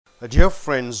Dear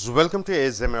friends, welcome to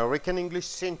AS American English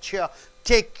Center.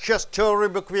 Take your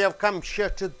storybook. We have come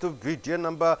here to the video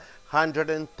number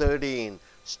 113.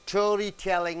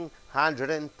 Storytelling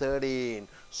 113.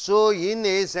 So in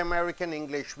AS American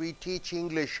English, we teach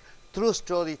English through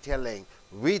storytelling.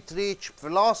 We teach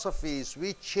philosophies.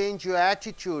 We change your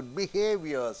attitude,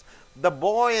 behaviors. The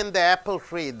boy and the apple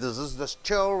tree. This is the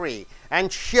story.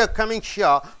 And here, coming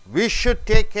here, we should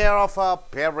take care of our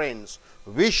parents.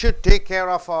 We should take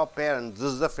care of our parents.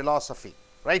 This is the philosophy,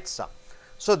 right, sir?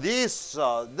 So this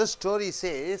story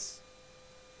says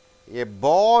a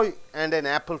boy and an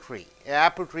apple tree. An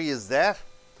apple tree is there.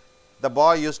 The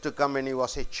boy used to come when he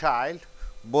was a child.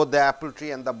 Both the apple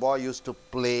tree and the boy used to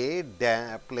play,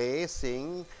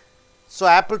 sing. So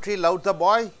apple tree loved the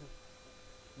boy.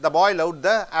 The boy loved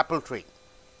the apple tree.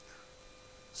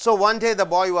 So one day the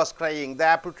boy was crying. The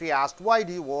apple tree asked, why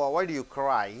do you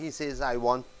cry? He says, I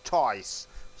want toys.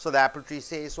 So the apple tree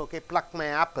says, okay, pluck my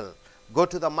apple, go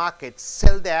to the market,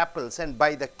 sell the apples and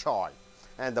buy the toy.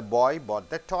 And the boy bought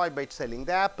the toy by selling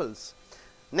the apples.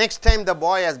 Next time the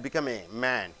boy has become a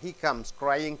man, he comes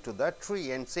crying to the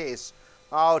tree and says,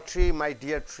 oh tree, my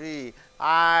dear tree,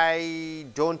 I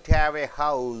don't have a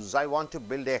house, I want to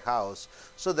build a house.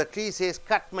 So the tree says,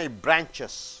 cut my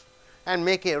branches and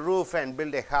make a roof and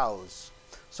build a house.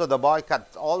 So the boy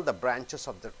cut all the branches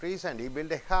of the trees and he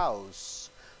built a house.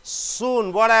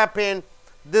 Soon what happened?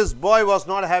 This boy was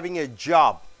not having a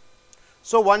job.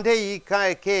 So one day he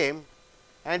came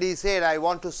and he said, I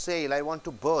want to sail, I want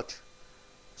to boat.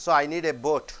 So I need a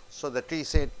boat. So the tree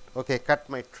said, okay, cut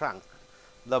my trunk.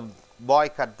 The boy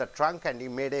cut the trunk and he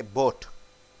made a boat.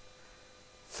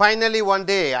 Finally, one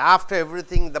day, after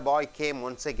everything, the boy came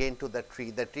once again to the tree.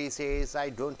 The tree says, I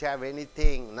don't have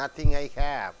anything, nothing I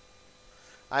have.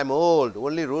 I'm old,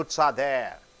 only roots are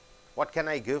there. What can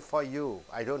I give for you?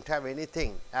 I don't have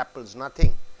anything, apples,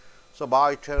 nothing. So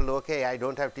boy told, okay, I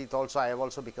don't have teeth also, I have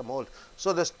also become old.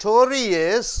 So the story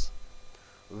is,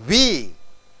 we,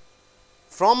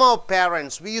 from our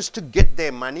parents, we used to get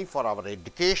their money for our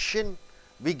education.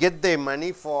 We get their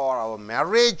money for our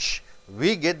marriage.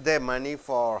 We get their money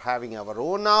for having our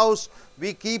own house.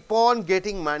 We keep on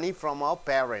getting money from our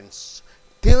parents.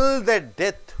 Till the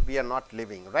death we are not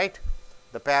living, right?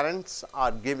 The parents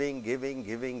are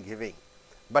giving.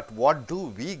 But what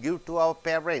do we give to our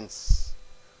parents?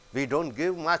 We don't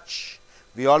give much.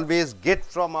 We always get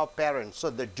from our parents. So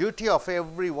the duty of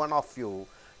every one of you,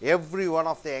 every one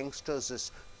of the youngsters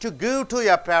is to give to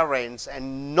your parents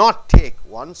and not take.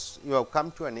 Once you have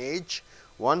come to an age,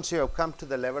 once you have come to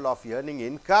the level of earning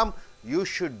income, you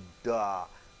should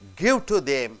give to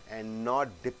them and not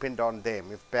depend on them.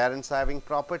 If parents are having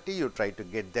property, you try to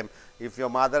get them. If your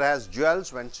mother has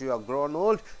jewels, once you have grown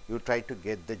old, you try to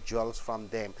get the jewels from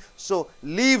them. So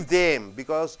leave them,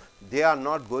 because they are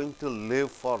not going to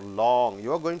live for long.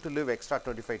 You are going to live extra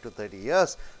 25 to 30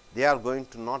 years. They are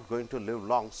not going to live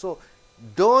long. So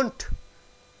don't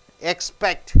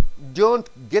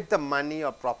get the money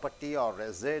or property or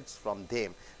assets from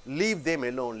them. Leave them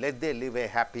alone. Let them live a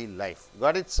happy life.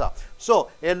 Got it, sir? So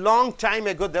a long time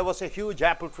ago, there was a huge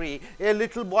apple tree. A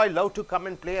little boy loved to come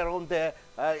and play around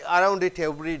it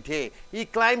every day. He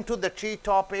climbed to the tree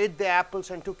top, ate the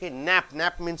apples and took a nap.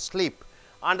 Nap means sleep.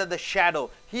 Under the shadow.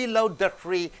 He loved the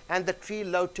tree and the tree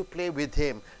loved to play with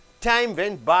him. Time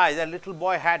went by. The little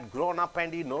boy had grown up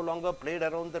and he no longer played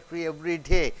around the tree every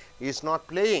day. He is not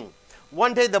playing.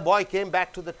 One day the boy came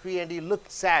back to the tree and he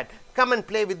looked sad. Come and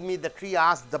play with me, the tree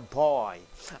asked the boy.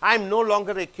 I'm no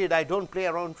longer a kid. I don't play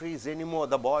around trees anymore.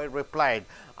 The boy replied,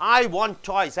 I want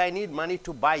toys. I need money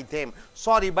to buy them.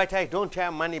 Sorry, but I don't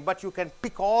have money. But you can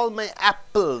pick all my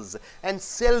apples and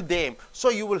sell them, so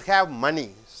you will have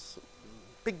money.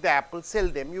 Pick the apples, sell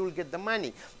them, you will get the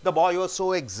money. The boy was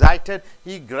so excited,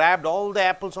 he grabbed all the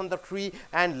apples on the tree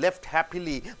and left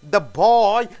happily. The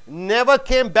boy never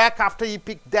came back after he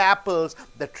picked the apples.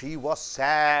 The tree was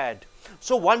sad.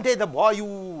 So one day the boy,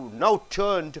 who now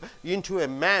turned into a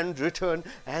man, returned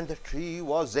and the tree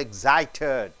was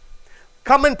excited.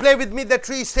 Come and play with me, the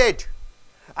tree said.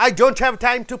 I don't have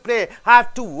time to play. I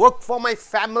have to work for my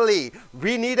family.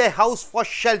 We need a house for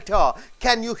shelter.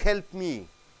 Can you help me?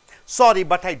 Sorry,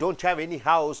 but I don't have any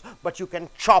house, but you can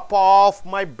chop off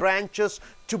my branches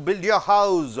to build your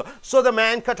house. So the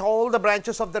man cut all the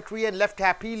branches of the tree and left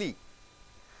happily.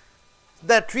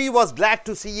 The tree was glad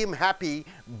to see him happy,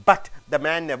 but the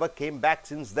man never came back.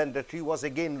 Since then, the tree was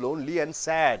again lonely and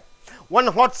sad. One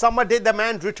hot summer day, the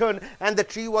man returned and the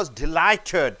tree was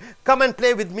delighted. Come and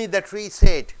play with me, the tree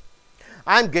said.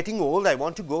 I'm getting old. I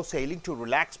want to go sailing to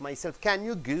relax myself. Can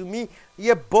you give me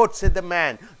A boat, said the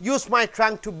man. Use my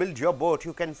trunk to build your boat.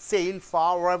 You can sail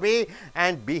far away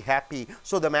and be happy.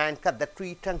 So the man cut the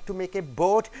tree trunk to make a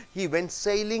boat. He went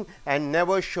sailing and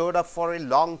never showed up for a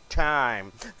long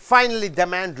time. Finally, the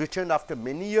man returned after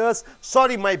many years.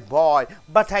 Sorry, my boy,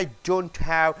 but I don't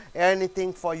have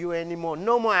anything for you anymore.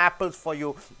 No more apples for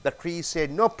you. The tree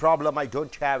said, no problem, I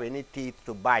don't have any teeth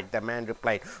to bite. The man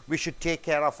replied, we should take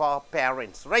care of our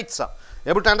parents. Right, sir?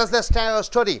 Able to understand the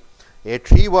story? A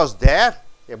tree was there,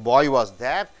 a boy was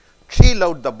there. Tree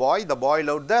loved the boy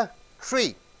loved the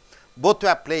tree. Both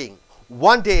were playing.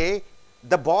 One day,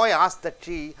 the boy asked the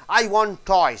tree, I want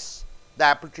toys. The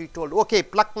apple tree told, okay,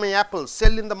 pluck my apples,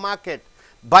 sell in the market,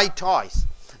 buy toys.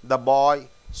 The boy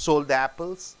sold the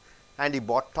apples and he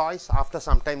bought toys. After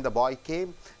some time, the boy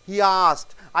came. He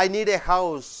asked, I need a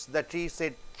house. The tree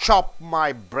said, chop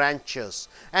my branches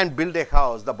and build a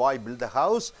house. The boy built a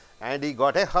house and he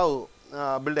got a house.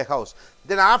 Build a house.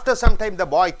 Then after some time the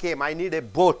boy came, I need a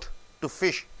boat to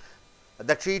fish.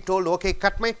 The tree told, okay,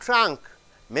 cut my trunk,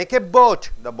 make a boat.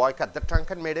 The boy cut the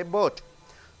trunk and made a boat.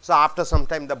 So after some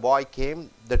time the boy came,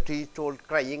 the tree told,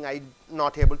 crying, I'm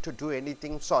not able to do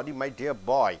anything, sorry my dear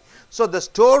boy. So the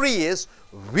story is,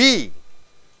 we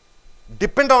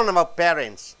depend on our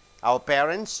parents. Our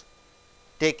parents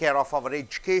take care of our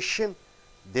education.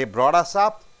 They brought us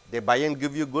up, they buy and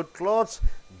give you good clothes.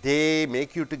 They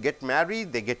make you to get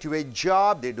married, they get you a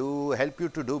job, they help you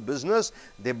to do business,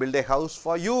 they build a house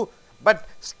for you, but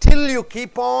still you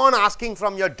keep on asking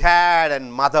from your dad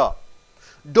and mother.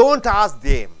 Don't ask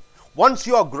them. Once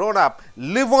you are grown up,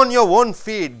 live on your own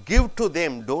feet, give to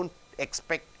them, don't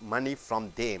expect money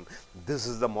from them. This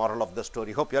is the moral of the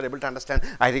story. Hope you are able to understand.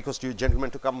 I request you gentlemen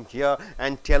to come here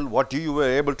and tell what you were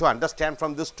able to understand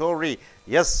from this story.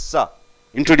 Yes, sir.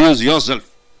 Introduce yourself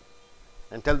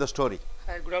and tell the story.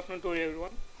 Hi, good afternoon to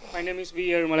everyone. My name is V.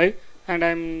 Malai and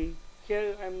I'm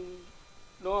here. I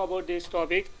know about this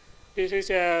topic. This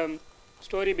is a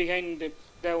story behind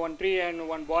the one tree and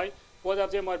one boy. Both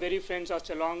of them are very friends such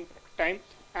a long time,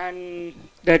 and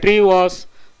the tree was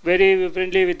very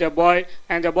friendly with the boy,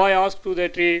 and the boy asked to the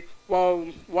tree, wow,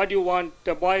 what do you want?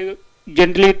 The boy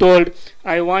gently told,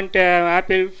 I want an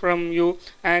apple from you,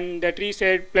 and the tree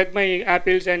said, pluck my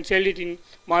apples and sell it in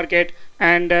market.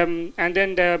 And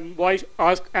then the boy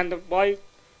asked, and the boy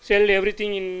sold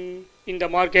everything in the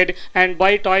market and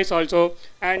buy toys also,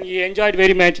 and he enjoyed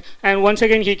very much. And once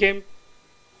again he came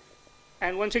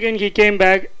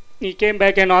back. He came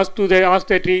back and asked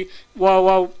the tree,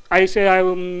 wow, I say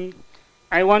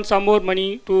I want some more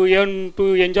money to earn,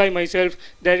 to enjoy myself.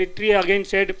 The tree again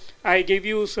said, I give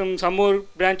you some more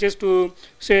branches to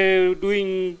say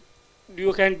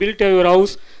you can build your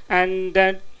house. And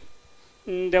then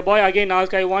the boy again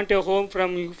asked, I want a home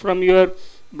from your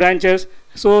branches.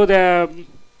 So the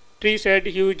tree said,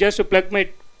 you just pluck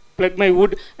my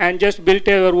wood and just built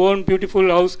your own beautiful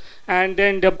house. And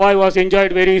then the boy was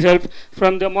enjoyed very self.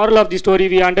 From the moral of the story,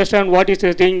 we understand what is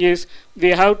the thing is, we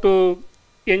have to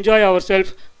enjoy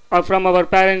ourselves from our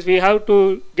parents. We have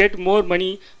to get more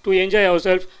money to enjoy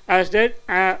ourselves as that,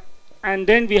 and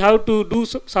then we have to do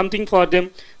something for them.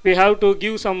 We have to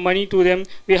give some money to them.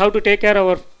 We have to take care of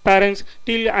our parents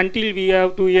until we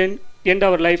have to end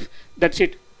our life. That's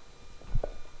it.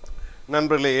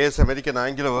 நண்பர்களே, ace American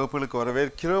ஆங்கில வகுப்புகளுக்கு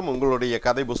வரவேற்கிறோம். உங்களுடைய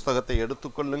கதை புஸ்தகத்தை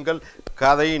எடுத்துக்கொள்ளுங்கள்.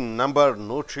 கதை number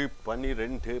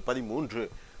 113.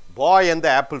 Bye and the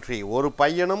apple tree. ஒரு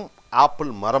பையனும்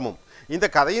ஆப்பிள் மரமும். இந்த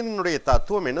கதையினுடைய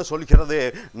தத்துவம் என்ன சொல்கிறது?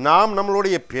 நாம்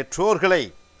நம்மளுடைய பெற்றோர்களை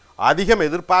அதிகம்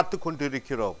எதிர்பார்த்து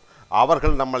கொண்டிருக்கிறோம்.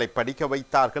 அவர்கள் நம்மளை படிக்க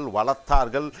வைத்தார்கள்,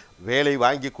 வளர்த்தார்கள், வேலை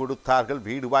வாங்கி கொடுத்தார்கள்,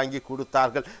 வீடு வாங்கி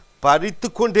கொடுத்தார்கள். பறித்து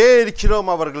கொண்டே இருக்கிறோம்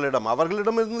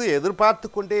அவர்களிடமிருந்து எதிர்பார்த்து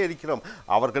கொண்டே இருக்கிறோம்.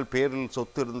 அவர்கள் பேரில்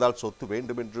சொத்து இருந்தால் சொத்து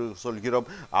வேண்டும் என்று சொல்கிறோம்.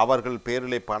 அவர்கள்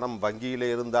பேரிலே பணம் வங்கியிலே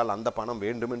இருந்தால் அந்த பணம்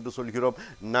வேண்டும் என்று சொல்கிறோம்.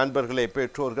 நண்பர்களே,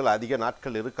 பெற்றோர்கள் அதிக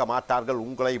நாட்கள் இருக்க மாட்டார்கள்.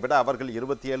 உங்களை விட அவர்கள்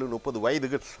 27-30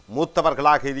 வயதுகள்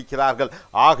மூத்தவர்களாக இருக்கிறார்கள்.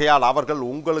 ஆகையால் அவர்கள்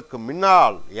உங்களுக்கு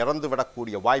முன்னால்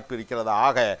இறந்துவிடக்கூடிய வாய்ப்பு இருக்கிறது.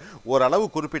 ஆக ஓரளவு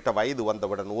குறிப்பிட்ட வயது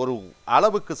வந்தவுடன், ஒரு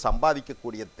அளவுக்கு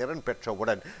சம்பாதிக்கக்கூடிய திறன்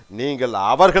பெற்றவுடன் நீங்கள்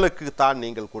அவர்களுக்கு தான்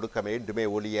நீங்கள் கொடுக்க வேண்டுமே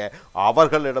ஒழிய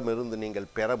அவர்களிடமிருந்து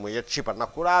நீங்கள் பெற முயற்சி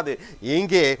பண்ணக்கூடாது.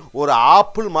 இங்கே ஒரு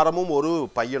ஆப்பிள் மரமும் ஒரு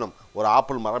பையனும். ஒரு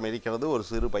ஆப்பிள் மரம் இருக்கிறது, ஒரு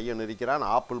சிறு பையன் இருக்கிறான்.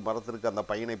 ஆப்பிள் மரத்திற்கு அந்த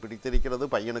பையனை பிடித்திருக்கிறது,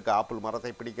 பையனுக்கு ஆப்பிள்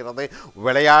மரத்தை பிடிக்கிறது.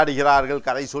 விளையாடுகிறார்கள்,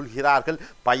 கதை சொல்கிறார்கள்.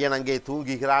 பையன் அங்கே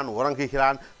தூங்குகிறான்,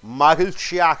 உறங்குகிறான்,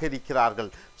 மகிழ்ச்சியாக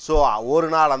இருக்கிறார்கள். ஸோ ஒரு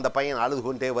நாள் அந்த பையன் அழுது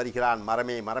கொண்டே வருகிறான்,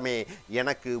 மரமே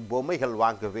எனக்கு பொம்மைகள்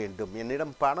வாங்க வேண்டும்,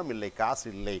 என்னிடம் பணம் இல்லை, காசு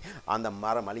இல்லை. அந்த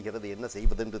மரம் அழுகிறது, என்ன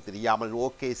செய்வதென்று தெரியாமல்,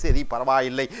 ஓகே சரி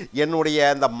பரவாயில்லை,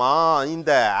 என்னுடைய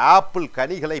இந்த ஆப்பிள்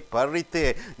கனிகளை பறித்து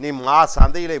நீ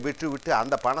சந்தையிலே விட்டு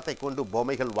அந்த பணத்தை கொண்டு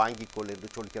பொம்மைகள் வாங்கிக்கொள் என்று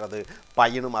சொல்கிறது.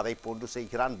 பையனும் அதை போன்று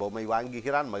செய்கிறான். பொம்மை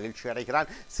வாங்குகிறான், மகிழ்ச்சி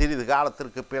அடைகிறான். சிறிது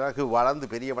காலத்திற்கு பிறகு வளர்ந்து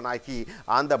பெரியவனாகி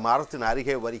அந்த மரத்தின்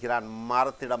அருகே வருகிறான்.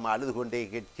 மரத்திடம் அழுது கொண்டே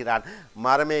கேட்கிறான்,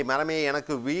 மரமே மரமே,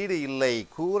 எனக்கு வீடு இல்லை,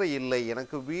 கூரை இல்லை,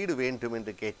 எனக்கு வீடு வேண்டும்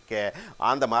என்று கேட்க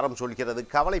அந்த மரம் சொல்கிறது,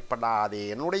 கவலைப்படாதே,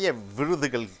 என்னுடைய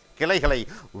விருதுகள் கிளைகளை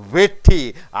வெட்டி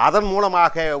அதன்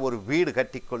மூலமாக ஒரு வீடு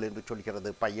கட்டிக்கொள் என்று சொல்கிறது.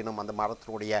 பையனும் அந்த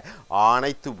மரத்தினுடைய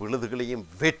அனைத்து விழுதுகளையும்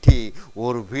வெட்டி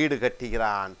ஒரு வீடு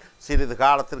கட்டுகிறான். சிறிது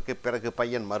காலத்திற்கு பிறகு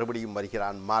பையன் மறுபடியும்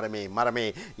வருகிறான். மரமே மரமே,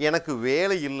 எனக்கு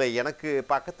வேலை இல்லை, எனக்கு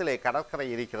பக்கத்திலே கடற்கரை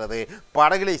இருக்கிறது,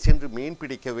 படகுலை சென்று மீன்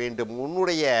பிடிக்க வேண்டும்,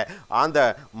 உன்னுடைய அந்த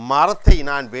மரத்தை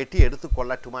நான் வெட்டி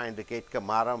எடுத்துக்கொள்ளட்டுமா என்று கேட்க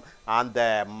மரம் அந்த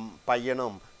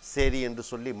பையனும் சரி என்று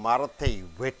சொல்லி மரத்தை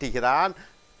வெட்டுகிறான்.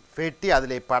 வெட்டி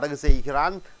அதிலே படகு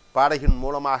செய்கிறான். படகின்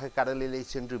மூலமாக கடலிலே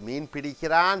சென்று மீன்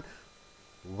பிடிக்கிறான்.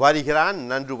 வருகிறான்.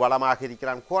 நன்று வளமாக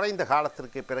இருக்கிறான். குறைந்த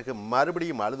காலத்திற்கு பிறகு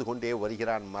மறுபடியும் அழுது கொண்டே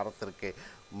வருகிறான் மரத்திற்கு.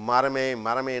 மரமே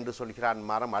மரமே என்று சொல்கிறான்.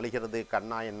 மரம் அழுகிறது,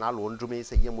 கண்ணா என்னால் ஒன்றுமே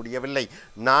செய்ய முடியவில்லை,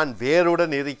 நான்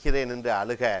வேருடன் இருக்கிறேன் என்று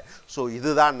அழுக. ஸோ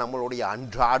இதுதான் நம்மளுடைய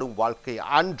அன்றாடும் வாழ்க்கை.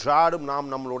 அன்றாடும்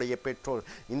நாம் நம்மளுடைய பெற்றோர்,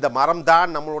 இந்த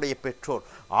மரம்தான் நம்மளுடைய பெற்றோர்.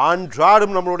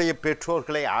 அன்றாடும் நம்மளுடைய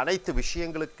பெற்றோர்களை அனைத்து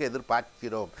விஷயங்களுக்கு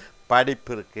எதிர்பார்க்கிறோம்.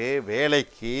 படிப்பிற்கு,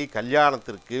 வேலைக்கு,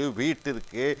 கல்யாணத்திற்கு,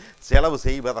 வீட்டிற்கு, செலவு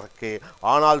செய்வதற்கு.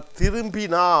 ஆனால் திரும்பி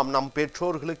நாம் நம்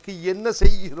பெற்றோர்களுக்கு என்ன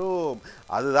செய்கிறோம்,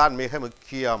 அதுதான் மிக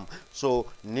முக்கியம். ஸோ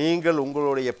நீங்கள்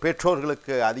உங்களுடைய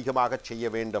பெற்றோர்களுக்கு அதிகமாக செய்ய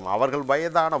வேண்டும். அவர்கள்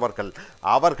வயதானவர்கள்,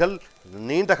 அவர்கள்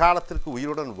நீண்ட காலத்திற்கு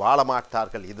உயிருடன் வாழ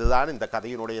மாட்டார்கள். இதுதான் இந்த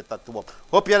கதையினுடைய தத்துவம்.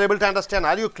 Hope you are able to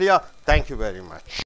understand. Are you clear? Thank you very much.